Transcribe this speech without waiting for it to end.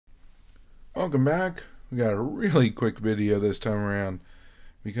Welcome back. We got a really quick video this time around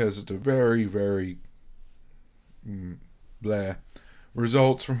because it's a very blah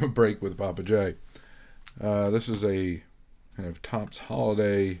results from a break with Papa J. This is a kind of Topps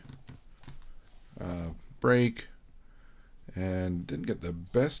holiday break, and didn't get the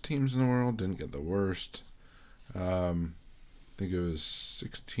best teams in the world, didn't get the worst. I think it was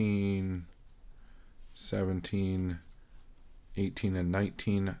 16, 17, 18 and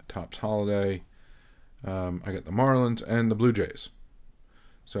 19 Topps holiday. I got the Marlins and the Blue Jays.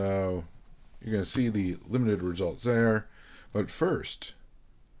 So you're going to see the limited results there. But first,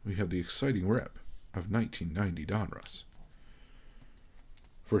 we have the exciting rip of 1990 Donruss.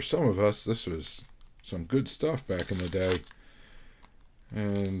 For some of us, this was some good stuff back in the day.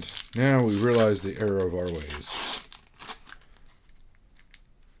 And now we realize the error of our ways.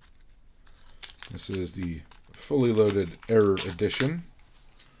 This is the fully loaded error edition,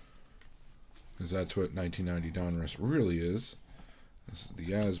 because that's what 1990 Donruss really is. This is the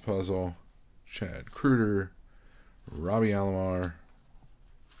Yaz puzzle, Chad Kreuter, Robbie Alomar,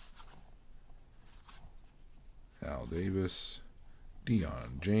 Al Davis,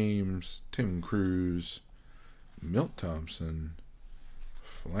 Dion James, Tim Cruz, Milt Thompson,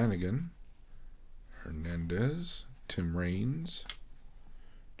 Flanagan, Hernandez, Tim Raines,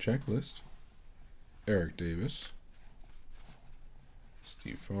 checklist, Eric Davis,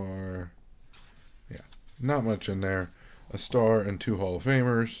 Steve Farr. Yeah, not much in there. A star and 2 Hall of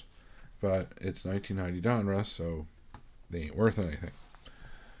Famers, but it's 1990 Donruss, so they ain't worth anything.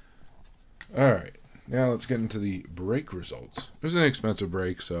 Alright, now let's get into the break results. It was an expensive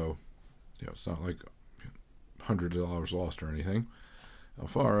break, so it's not like $100 lost or anything.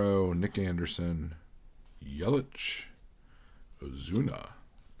 Alfaro, Nick Anderson, Yelich, Ozuna,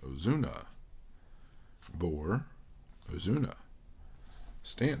 Bohr, Ozuna,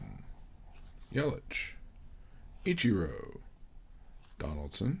 Stanton, Yelich, Ichiro,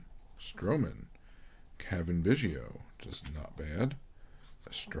 Donaldson, Stroman, Kevin Biggio, just not bad,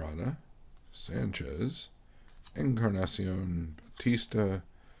 Estrada, Sanchez, Encarnacion, Batista,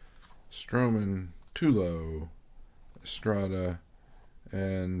 Stroman, Tulo, Estrada,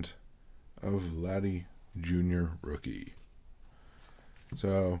 and a Vladdy Jr. rookie.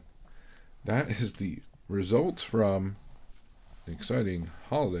 So that is the results from the exciting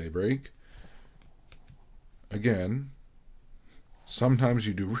holiday break. Again, sometimes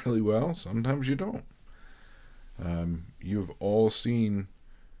you do really well, sometimes you don't. You've all seen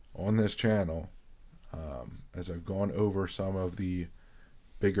on this channel, as I've gone over some of the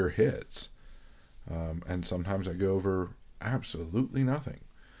bigger hits, and sometimes I go over absolutely nothing.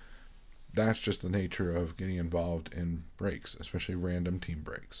 That's just the nature of getting involved in breaks, especially random team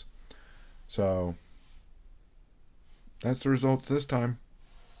breaks. So that's the results this time.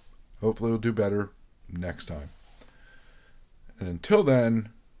 Hopefully we'll do better next time. And until then,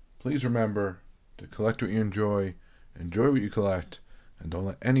 please remember to collect what you enjoy what you collect, and don't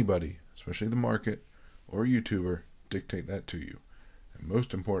let anybody, especially the market or YouTuber, dictate that to you. And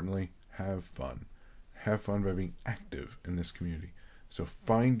most importantly, have fun. Have fun by being active in this community. So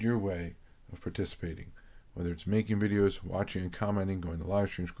find your way of participating, whether it's making videos, watching and commenting, going to live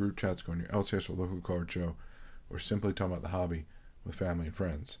streams, group chats, going to your LCS or local card show, or simply talking about the hobby with family and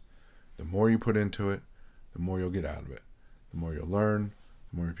friends. The more you put into it, the more you'll get out of it. The more you'll learn,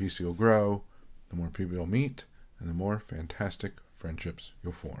 the more your PC will grow, the more people you'll meet, and the more fantastic friendships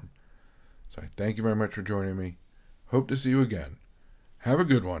you'll form. So I thank you very much for joining me. Hope to see you again. Have a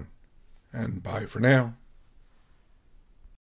good one, and bye for now.